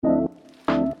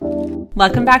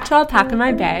Welcome back to Alpaca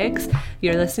My Bags.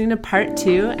 You're listening to part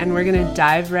 2, and we're going to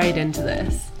dive right into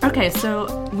this. Okay,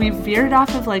 so we veered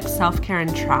off of like self-care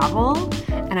and travel,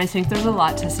 and I think there's a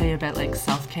lot to say about like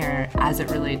self-care as it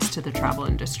relates to the travel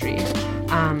industry.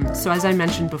 So as I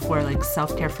mentioned before, like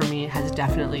self-care for me has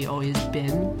definitely always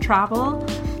been travel,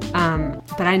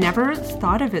 but I never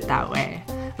thought of it that way.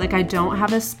 Like I don't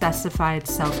have a specified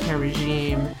self-care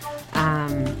regime,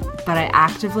 but I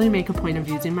actively make a point of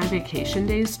using my vacation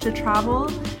days to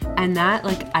travel, and that,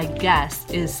 like, I guess,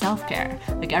 is self-care.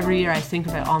 Like, every year I think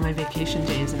about all my vacation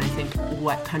days, and I think,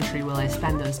 what country will I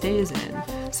spend those days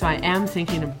in? So I am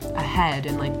thinking ahead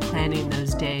and, like, planning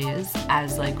those days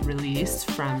as, like, release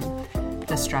from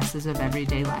the stresses of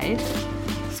everyday life.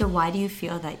 So why do you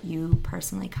feel that you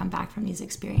personally come back from these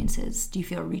experiences? Do you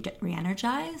feel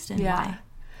re-energized, and why?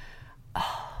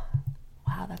 Oh,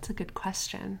 wow, that's a good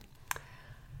question.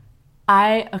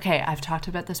 I've talked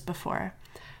about this before.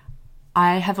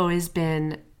 I have always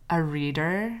been a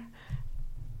reader.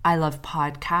 I love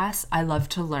podcasts. I love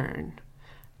to learn.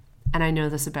 And I know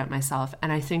this about myself.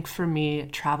 And I think for me,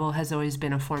 travel has always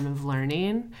been a form of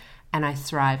learning, and I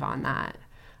thrive on that.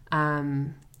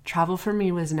 Travel for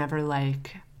me was never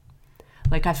like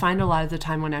I find a lot of the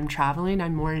time when I'm traveling,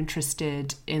 I'm more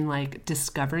interested in like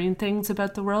discovering things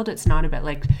about the world. It's not about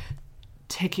like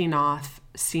ticking off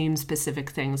seeing specific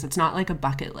things. It's not like a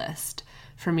bucket list.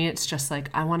 For me, it's just like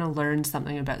I want to learn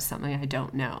something about something I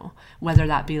don't know, whether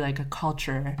that be like a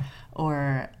culture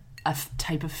or a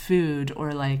type of food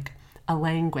or like a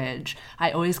language.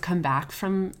 I always come back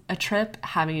from a trip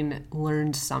having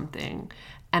learned something,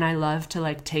 and I love to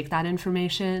like take that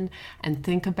information and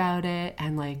think about it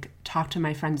and like talk to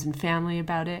my friends and family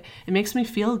about it. It makes me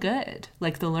feel good,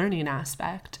 like the learning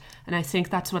aspect. And I think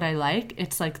that's what I like.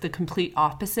 It's like the complete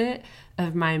opposite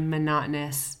of my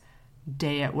monotonous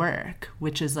day at work,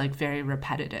 which is like very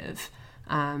repetitive.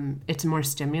 It's more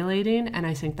stimulating, and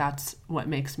I think that's what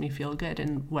makes me feel good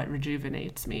and what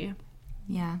rejuvenates me.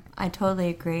 Yeah, I totally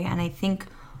agree. And I think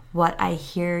what I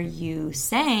hear you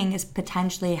saying is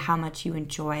potentially how much you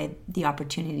enjoy the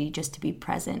opportunity just to be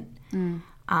present,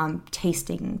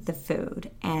 tasting the food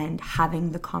and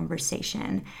having the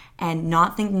conversation and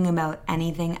not thinking about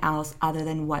anything else other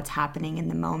than what's happening in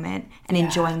the moment, and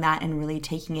enjoying that and really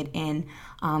taking it in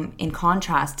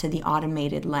contrast to the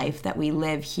automated life that we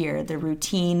live here, the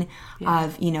routine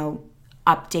of,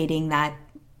 updating that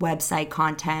website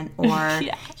content or,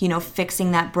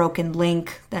 fixing that broken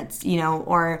link that's,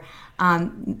 or,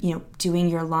 doing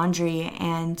your laundry.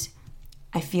 And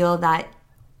I feel that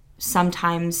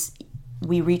sometimes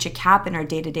we reach a cap in our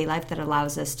day-to-day life that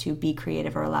allows us to be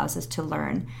creative or allows us to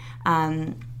learn.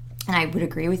 And I would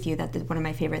agree with you that one of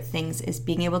my favorite things is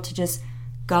being able to just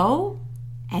go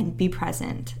and be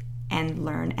present and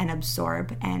learn and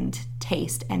absorb and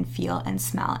taste and feel and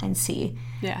smell and see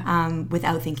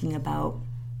without thinking about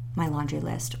my laundry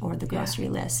list or the grocery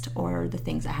list or the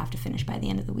things I have to finish by the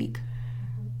end of the week.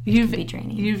 You've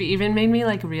even made me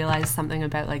like realize something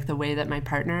about like the way that my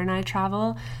partner and I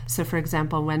travel. So for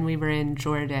example, when we were in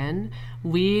Jordan,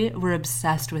 we were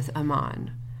obsessed with Amman.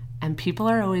 And people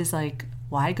are always like,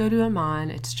 why go to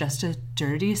Amman? It's just a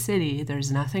dirty city.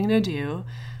 There's nothing to do.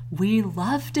 We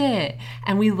loved it.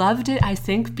 And we loved it, I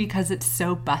think, because it's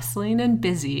so bustling and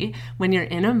busy. When you're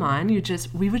in Amman,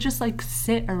 we would just like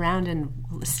sit around and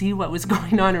see what was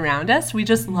going on around us. We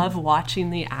just love watching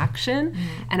the action.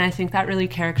 And I think that really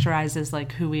characterizes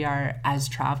like who we are as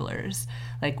travelers.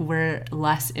 Like we're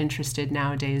less interested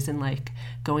nowadays in like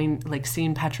going, like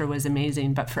seeing Petra was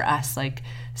amazing. But for us, like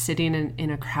sitting in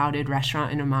a crowded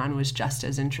restaurant in Amman was just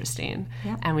as interesting.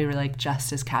 Yeah. And we were like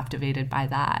just as captivated by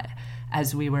that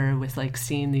as we were with like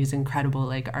seeing these incredible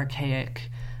like archaic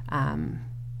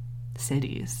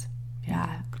cities.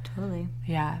 Yeah, totally.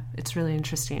 Yeah, it's really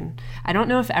interesting. I don't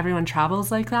know if everyone travels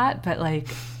like that, but like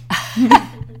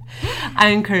I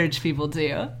encourage people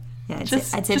to. Yeah, I'd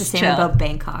say the same chill. About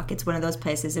Bangkok. It's one of those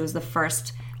places. It was the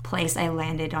first place I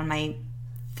landed on my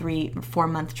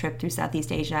 3-4 month trip through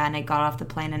Southeast Asia, and I got off the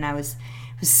plane and it was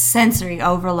sensory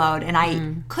overload, and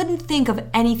I couldn't think of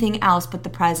anything else but the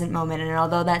present moment. And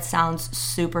although that sounds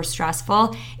super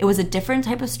stressful, it was a different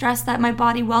type of stress that my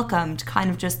body welcomed,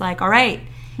 kind of just like, all right,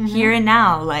 here and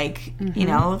now, like,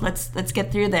 let's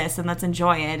get through this and let's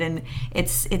enjoy it. And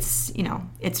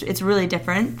it's really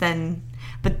different than,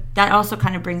 but that also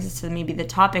kind of brings us to maybe the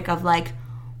topic of like,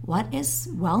 what is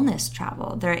wellness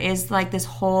travel? There is like this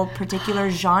whole particular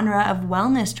genre of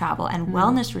wellness travel and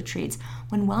wellness retreats,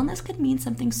 when wellness could mean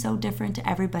something so different to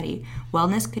everybody.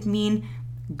 Wellness could mean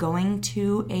going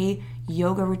to a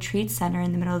yoga retreat center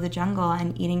in the middle of the jungle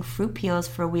and eating fruit peels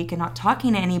for a week and not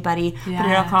talking to anybody. Yeah.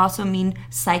 But it could also mean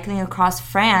cycling across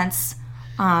France,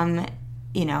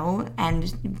 you know, and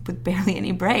with barely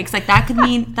any breaks. Like that could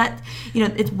mean that, you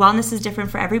know, wellness is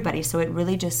different for everybody. So it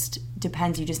really just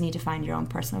depends. You just need to find your own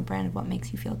personal brand of what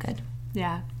makes you feel good.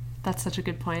 Yeah. That's such a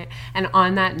good point. And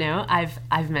on that note,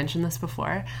 I've mentioned this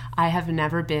before. I have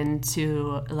never been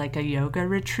to like a yoga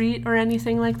retreat or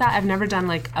anything like that. I've never done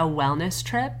like a wellness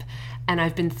trip. And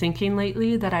I've been thinking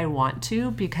lately that I want to,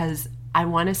 because I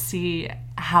want to see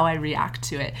how I react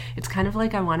to it. It's kind of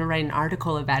like I want to write an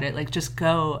article about it, like just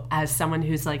go as someone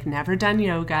who's like never done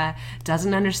yoga,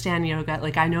 doesn't understand yoga,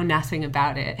 like I know nothing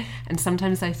about it. And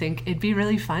sometimes I think it'd be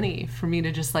really funny for me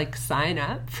to just like sign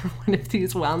up for one of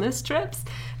these wellness trips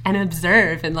and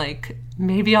observe, and like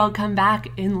maybe I'll come back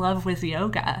in love with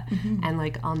yoga, and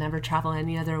like I'll never travel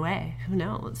any other way. Who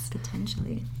knows?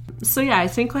 Potentially. So yeah, I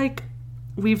think like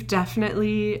we've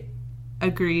definitely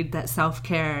agreed that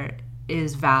self-care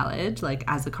is valid, like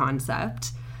as a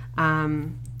concept,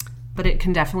 but it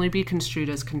can definitely be construed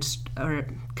as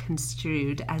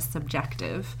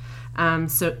subjective.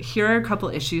 So here are a couple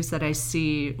issues that I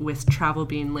see with travel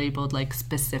being labeled like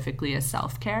specifically as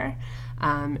self-care,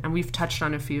 and we've touched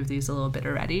on a few of these a little bit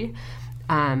already.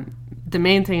 The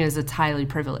main thing is it's highly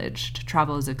privileged.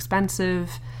 Travel is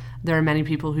expensive. There are many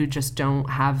people who just don't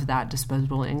have that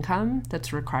disposable income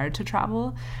that's required to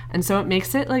travel. And so it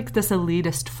makes it like this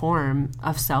elitist form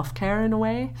of self-care in a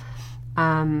way.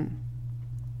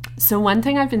 So one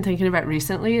thing I've been thinking about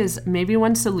recently is maybe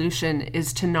one solution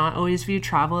is to not always view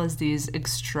travel as these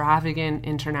extravagant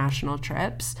international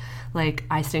trips. Like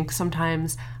I think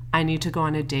sometimes I need to go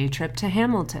on a day trip to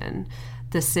Hamilton.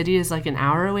 The city is like an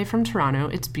hour away from Toronto.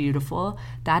 It's beautiful.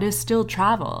 That is still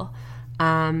travel.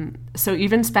 So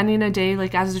even spending a day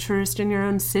like as a tourist in your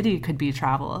own city could be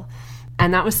travel.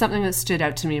 And that was something that stood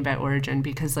out to me about Origin,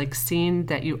 because like seeing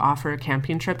that you offer a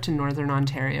camping trip to Northern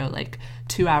Ontario, like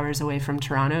 2 hours away from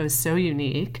Toronto, is so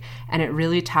unique. And it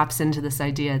really taps into this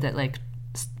idea that like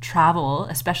travel,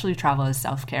 especially travel as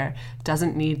self-care,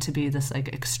 doesn't need to be this like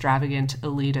extravagant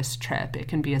elitist trip. It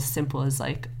can be as simple as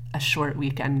like a short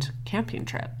weekend camping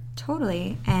trip.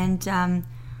 Totally. And,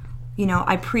 you know,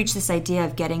 I preach this idea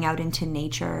of getting out into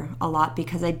nature a lot,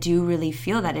 because I do really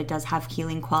feel that it does have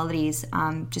healing qualities,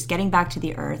 just getting back to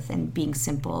the earth and being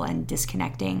simple and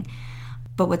disconnecting.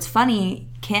 But what's funny,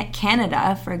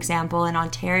 Canada, for example, and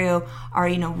Ontario are,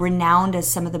 you know, renowned as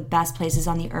some of the best places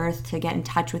on the earth to get in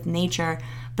touch with nature.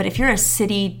 But if you're a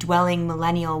city-dwelling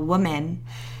millennial woman,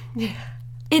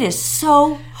 it is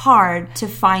so hard to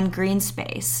find green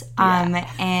space.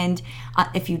 And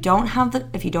if you don't have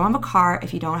a car,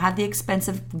 if you don't have the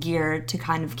expensive gear to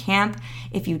kind of camp,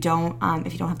 if you don't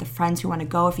have the friends who want to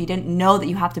go, if you didn't know that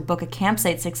you have to book a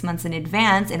campsite 6 months in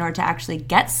advance in order to actually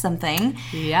get something,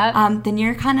 then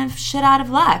you're kind of shit out of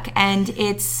luck. And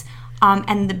it's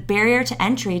and the barrier to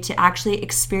entry to actually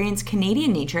experience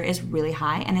Canadian nature is really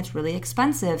high, and it's really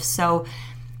expensive. So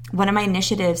one of my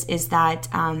initiatives is that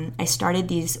I started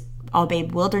these All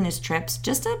Babe Wilderness trips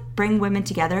just to bring women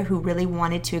together who really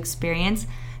wanted to experience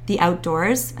the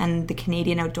outdoors and the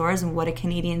Canadian outdoors and what a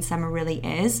Canadian summer really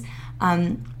is.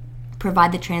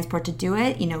 Provide the transport to do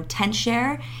it, you know, tent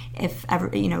share if ever,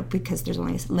 you know, because there's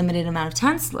only a limited amount of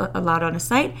tents allowed on a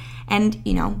site, and,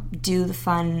 you know, do the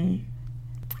fun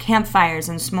campfires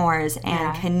and s'mores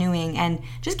and canoeing, and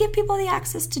just give people the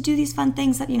access to do these fun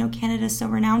things that, you know, Canada is so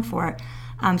renowned for.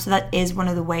 So that is one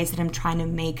of the ways that I'm trying to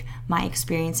make my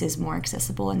experiences more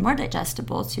accessible and more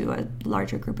digestible to a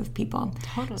larger group of people.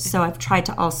 Totally. So I've tried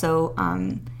to also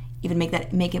even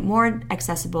make it more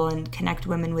accessible and connect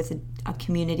women with a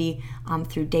community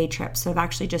through day trips. So I've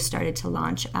actually just started to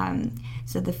launch.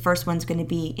 So the first one's going to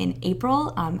be in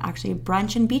April, actually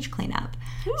brunch and beach cleanup.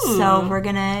 Ooh. So we're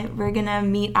gonna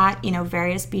meet at, you know,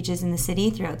 various beaches in the city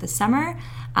throughout the summer.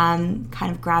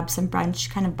 Kind of grab some brunch,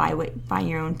 kind of buy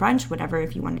your own brunch, whatever.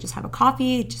 If you want to just have a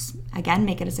coffee, just again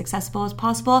make it as accessible as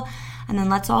possible, and then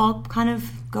let's all kind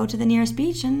of go to the nearest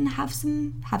beach and have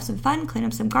some fun, clean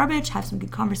up some garbage, have some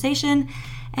good conversation,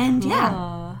 and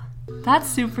cool. That's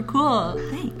super cool.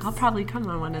 Thanks. I'll probably come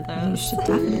on one of those. You should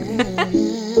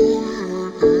definitely.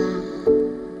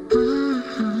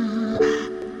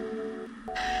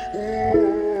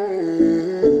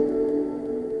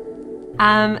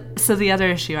 So the other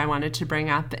issue I wanted to bring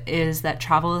up is that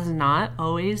travel is not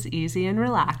always easy and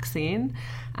relaxing.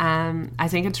 I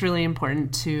think it's really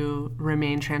important to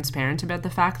remain transparent about the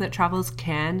fact that travels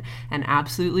can and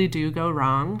absolutely do go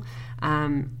wrong.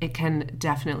 It can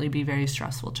definitely be very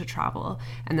stressful to travel.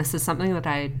 And this is something that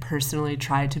I personally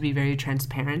try to be very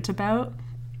transparent about.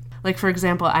 Like, for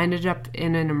example, I ended up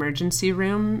in an emergency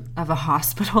room of a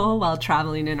hospital while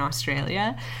traveling in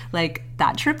Australia. Like,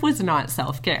 that trip was not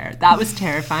self-care. That was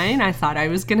terrifying. I thought I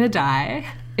was going to die.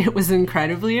 It was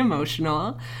incredibly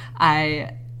emotional.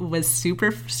 I was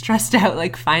super stressed out,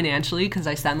 like, financially, because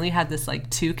I suddenly had this, like,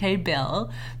 $2,000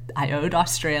 bill I owed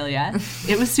Australia.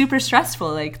 It was super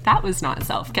stressful. Like, that was not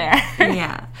self-care.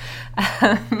 Yeah.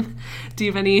 Do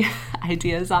you have any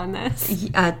ideas on this?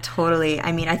 Totally.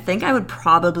 I mean, I think I would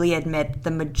probably admit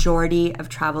the majority of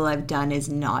travel I've done has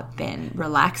not been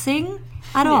relaxing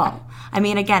at all. I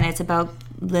mean, again, it's about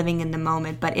living in the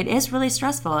moment, but it is really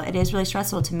stressful. It is really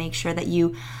stressful to make sure that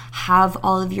you have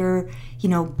all of your,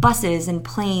 buses and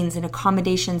planes and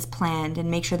accommodations planned, and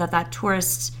make sure that that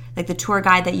tourist, like the tour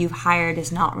guide that you've hired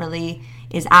is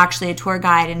actually a tour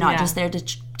guide and not just there to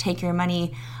take your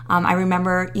money. I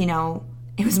remember,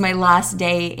 it was my last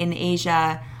day in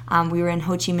Asia. We were in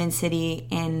Ho Chi Minh City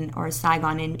or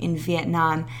Saigon in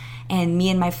Vietnam, and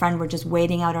me and my friend were just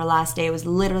waiting out our last day. It was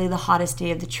literally the hottest day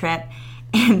of the trip.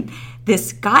 And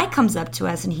this guy comes up to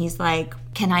us and he's like,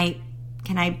 can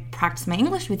I practice my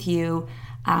English with you?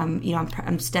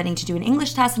 I'm studying to do an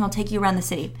English test, and I'll take you around the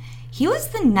city. He was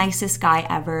the nicest guy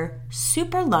ever,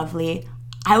 super lovely.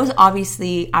 I was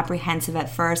obviously apprehensive at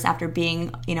first after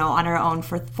being, on our own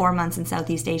for 4 months in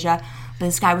Southeast Asia. But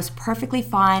this guy was perfectly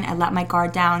fine. I let my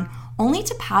guard down, only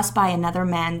to pass by another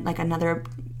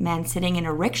man sitting in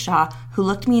a rickshaw who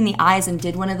looked me in the eyes and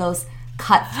did one of those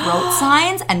cutthroat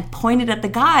signs and pointed at the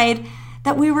guide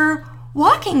that we were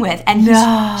walking with, and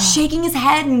he's shaking his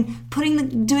head and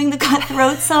doing the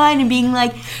cutthroat sign and being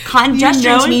like,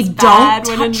 gesturing to me,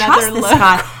 don't trust this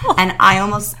guy. And I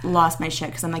almost lost my shit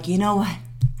because I'm like, you know what?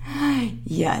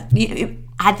 Yeah.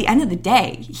 At the end of the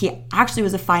day, he actually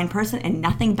was a fine person and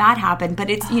nothing bad happened. But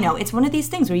it's, it's one of these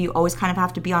things where you always kind of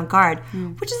have to be on guard,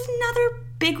 which is another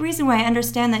big reason why I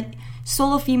understand that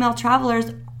solo female travelers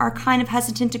are kind of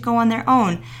hesitant to go on their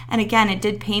own. And again, it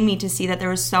did pain me to see that there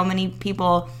were so many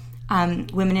people,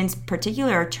 women in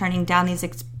particular, turning down these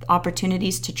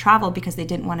opportunities to travel because they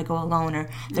didn't want to go alone, or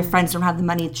their friends don't have the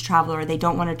money to travel, or they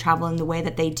don't want to travel in the way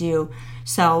that they do.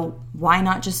 So why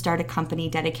not just start a company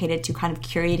dedicated to kind of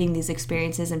curating these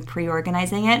experiences and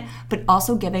pre-organizing it, but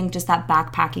also giving just that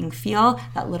backpacking feel,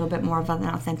 that little bit more of an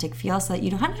authentic feel, so that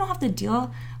you kind of don't have to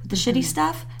deal with the shitty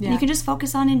stuff. Yeah. And you can just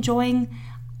focus on enjoying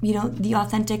the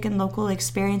authentic and local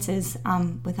experiences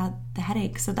without the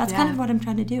headache. So that's kind of what I'm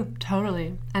trying to do.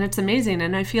 Totally. And it's amazing.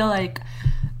 And I feel like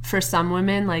for some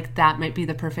women, like, that might be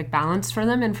the perfect balance for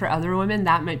them. And for other women,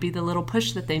 that might be the little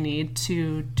push that they need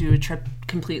to do a trip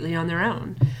completely on their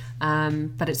own.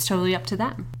 But it's totally up to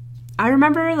them. I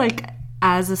remember, like,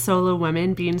 as a solo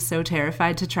woman being so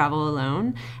terrified to travel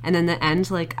alone, and in the end,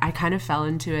 like, I kind of fell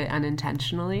into it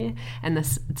unintentionally, and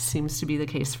this seems to be the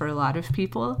case for a lot of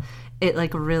people. It,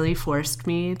 like, really forced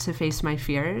me to face my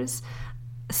fears.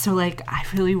 So, like, I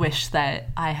really wish that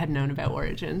I had known about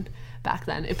Origin back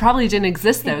then. It probably didn't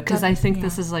exist, though, because I think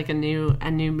this is like a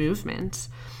new movement.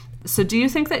 So do you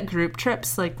think that group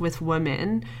trips, like, with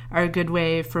women are a good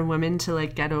way for women to,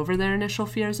 like, get over their initial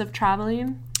fears of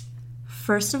traveling?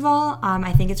 First of all,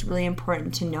 I think it's really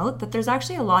important to note that there's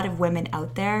actually a lot of women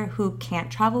out there who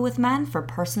can't travel with men for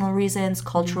personal reasons,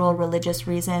 cultural, religious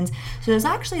reasons. So there's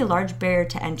actually a large barrier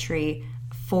to entry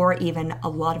for even a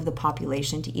lot of the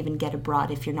population to even get abroad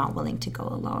if you're not willing to go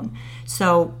alone.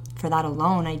 So for that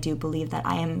alone, I do believe that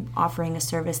I am offering a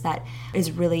service that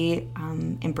is really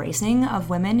embracing of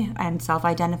women and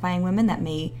self-identifying women that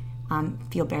may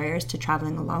feel barriers to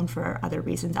traveling alone for other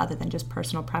reasons other than just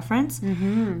personal preference.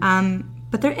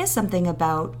 But there is something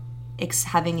about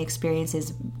having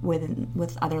experiences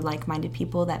with other like-minded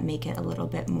people that make it a little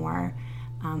bit more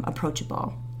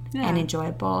approachable and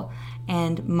enjoyable.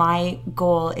 And my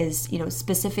goal is,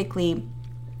 specifically,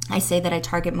 I say that I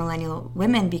target millennial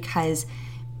women because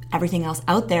everything else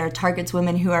out there targets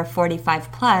women who are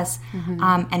 45 plus.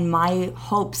 And my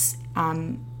hopes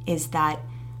is that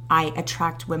I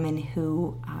attract women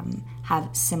who have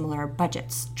similar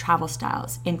budgets, travel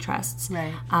styles, interests,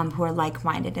 who are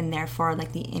like-minded, and therefore,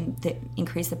 like, the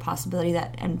increase the possibility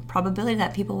that and probability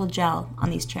that people will gel on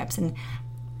these trips and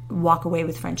walk away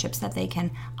with friendships that they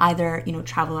can either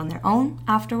travel on their own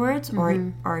afterwards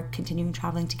or continue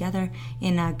traveling together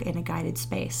in a guided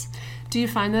space. Do you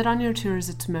find that on your tours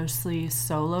it's mostly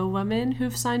solo women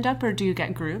who've signed up, or do you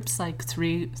get groups like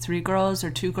three girls or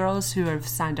two girls who have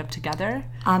signed up together?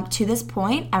 To this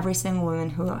point, every single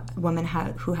woman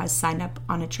who has signed up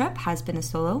on a trip has been a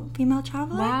solo female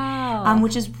traveler. Wow.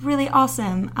 Which is really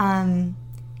awesome.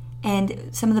 And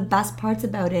some of the best parts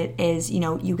about it is,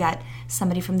 you get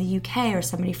somebody from the UK or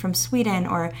somebody from Sweden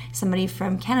or somebody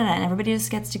from Canada, and everybody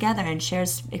just gets together and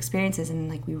shares experiences. And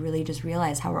like, we really just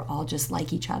realize how we're all just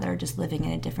like each other, just living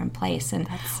in a different place. And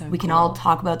we can all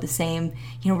talk about the same,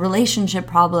 relationship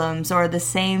problems or the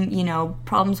same,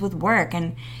 problems with work.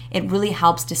 And it really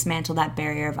helps dismantle that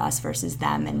barrier of us versus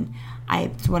them. And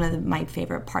it's one of my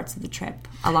favorite parts of the trip,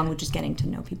 along with just getting to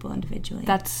know people individually.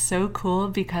 That's so cool,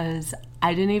 because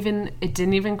it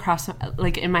didn't even cross,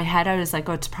 like, in my head I was like,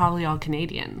 oh, it's probably all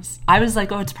Canadians. I was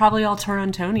like, oh, it's probably all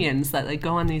Torontonians that like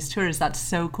go on these tours. That's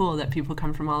so cool that people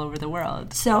come from all over the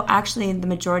world. So actually, the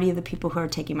majority of the people who are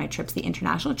taking my trips, the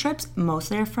international trips,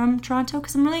 mostly are from Toronto,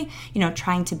 because I'm really,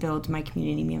 trying to build my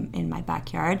community in my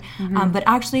backyard. But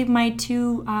actually, my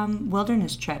 2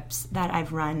 wilderness trips that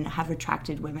I've run have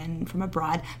attracted women from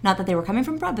abroad. Not that they were coming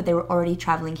from abroad, but they were already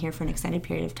traveling here for an extended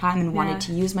period of time and wanted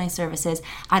to use my services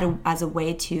as a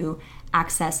way to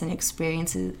access and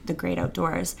experience the great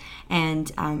outdoors.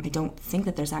 And I don't think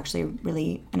that there's actually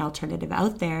really an alternative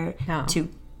out there to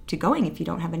going if you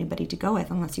don't have anybody to go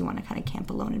with, unless you want to kind of camp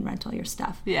alone and rent all your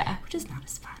stuff. Yeah. Which is not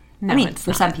as fun. No, I mean, it's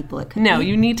for not. some people it could No, be.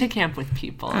 you need to camp with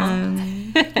people.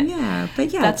 Yeah,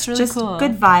 but yeah, That's it's really just cool.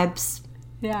 good vibes,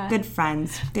 Yeah. good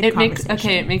friends, good It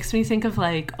conversation. makes me think of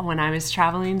like when I was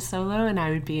traveling solo and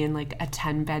I would be in like a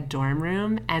 10-bed dorm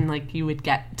room, and like you would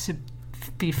get to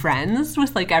be friends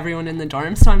with like everyone in the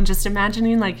dorm. So I'm just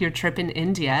imagining like your trip in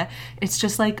India. It's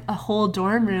just like a whole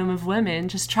dorm room of women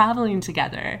just traveling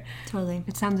together. Totally.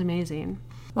 It sounds amazing.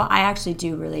 Well, I actually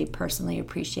do really personally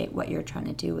appreciate what you're trying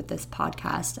to do with this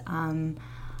podcast.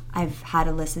 I've had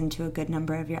to listen to a good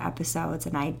number of your episodes,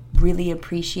 and I really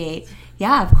appreciate,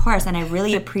 of course, and I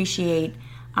really appreciate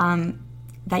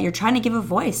that you're trying to give a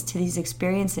voice to these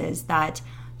experiences that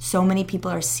so many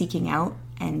people are seeking out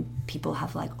and people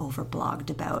have like overblogged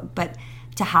about, but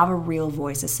to have a real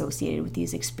voice associated with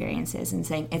these experiences and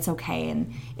saying it's okay,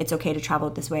 and it's okay to travel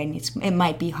this way, and it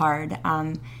might be hard.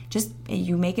 Just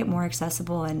you make it more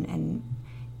accessible, and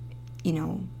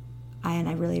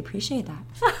I really appreciate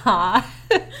that.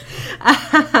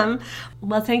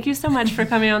 Well, thank you so much for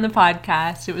coming on the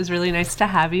podcast. It was really nice to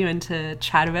have you and to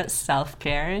chat about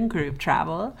self-care and group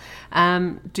travel.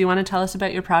 Do you want to tell us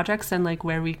about your projects and like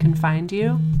where we can find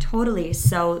you? Totally.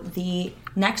 So the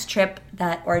next trip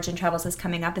that Origin Travels is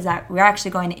coming up is that we're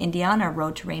actually going to India on our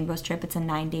Road to Rainbows trip. It's a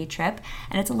 9-day trip,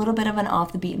 and it's a little bit of an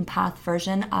off the beaten path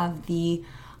version of the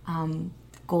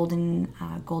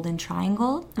Golden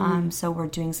Triangle. So we're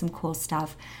doing some cool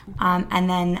stuff. And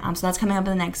then, so that's coming up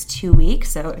in the next 2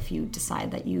 weeks. So if you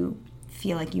decide that you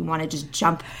feel like you want to just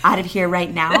jump out of here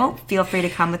right now, feel free to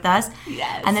come with us.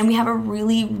 Yes. And then we have a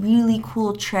really, really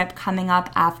cool trip coming up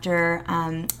after,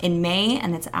 in May,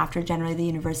 and it's after generally the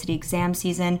university exam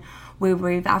season, where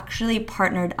we've actually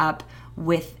partnered up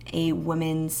with a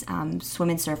women's swim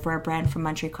and surfwear brand from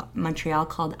Montreal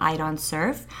called Idon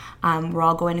Surf. We're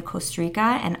all going to Costa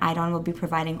Rica, and Idon will be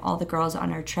providing all the girls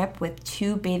on our trip with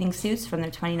 2 bathing suits from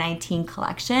their 2019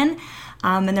 collection.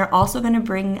 And they're also going to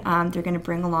bring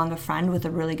along a friend with a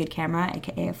really good camera,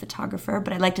 aka a photographer.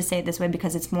 But I like to say it this way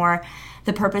because it's more,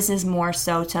 the purpose is more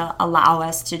so to allow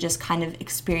us to just kind of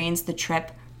experience the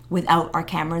trip without our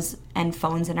cameras and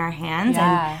phones in our hands,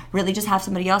 and really just have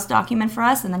somebody else document for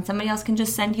us, and then somebody else can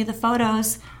just send you the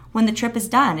photos when the trip is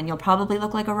done, and you'll probably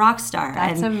look like a rock star.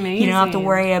 That's and amazing. You don't have to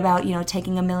worry about,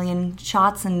 taking a million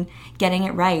shots and getting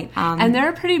it right. And they're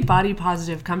a pretty body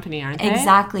positive company, aren't they?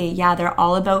 Exactly. Yeah, they're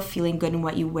all about feeling good in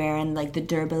what you wear and like the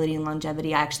durability and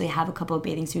longevity. I actually have a couple of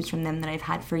bathing suits from them that I've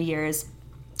had for years.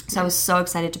 So I was so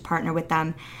excited to partner with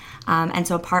them. And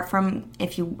so apart from,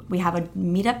 we have a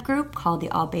meetup group called the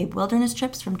All Babe Wilderness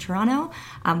Trips from Toronto,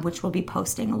 which will be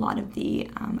posting a lot of the,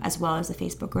 as well as the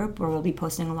Facebook group, where we'll be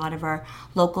posting a lot of our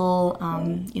local,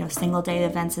 single day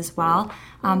events as well.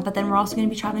 But then we're also going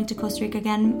to be traveling to Costa Rica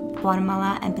again,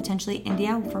 Guatemala, and potentially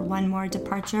India for one more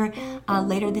departure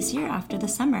later this year after the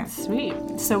summer. Sweet.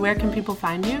 So where can people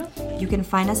find you? You can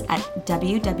find us at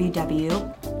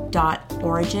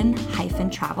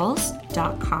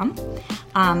www.origin-travels.com.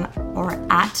 Or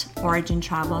at Origin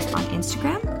Travels on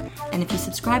Instagram. And if you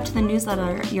subscribe to the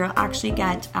newsletter, you'll actually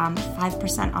get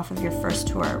 5% off of your first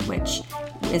tour, which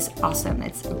is awesome.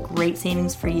 It's a great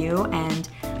savings for you, and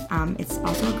it's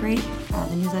also the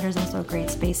newsletter is also a great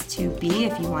space to be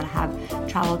if you want to have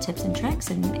travel tips and tricks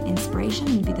and inspiration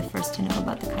and be the first to know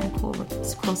about the kind of cool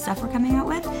stuff we're coming out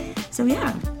with. So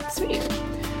yeah. Sweet.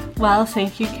 Well,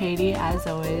 thank you, Katie, as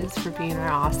always, for being our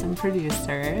awesome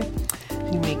producer.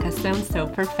 You make us sound so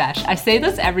profesh. I say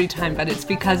this every time, but it's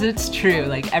because it's true.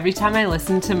 Like, every time I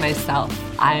listen to myself,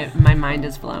 my mind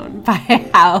is blown by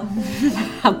how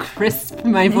crisp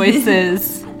my voice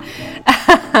is.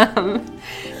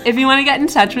 If you want to get in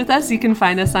touch with us, you can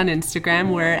find us on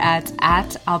Instagram. We're at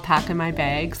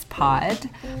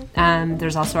alpacamybags.pod.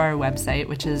 There's also our website,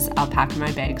 which is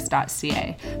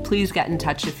alpacamybags.ca. Please get in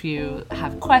touch if you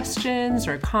have questions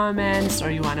or comments, or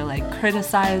you want to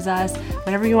criticize us.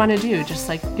 Whatever you want to do, just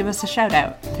give us a shout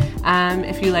out.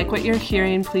 If you like what you're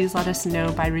hearing, please let us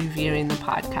know by reviewing the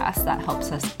podcast. That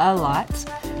helps us a lot.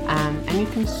 And you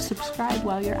can subscribe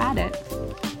while you're at it.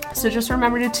 So just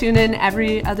remember to tune in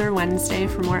every other Wednesday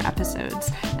for more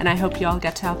episodes. And I hope you all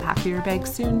get to alpaca your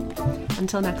bags soon.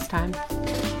 Until next time.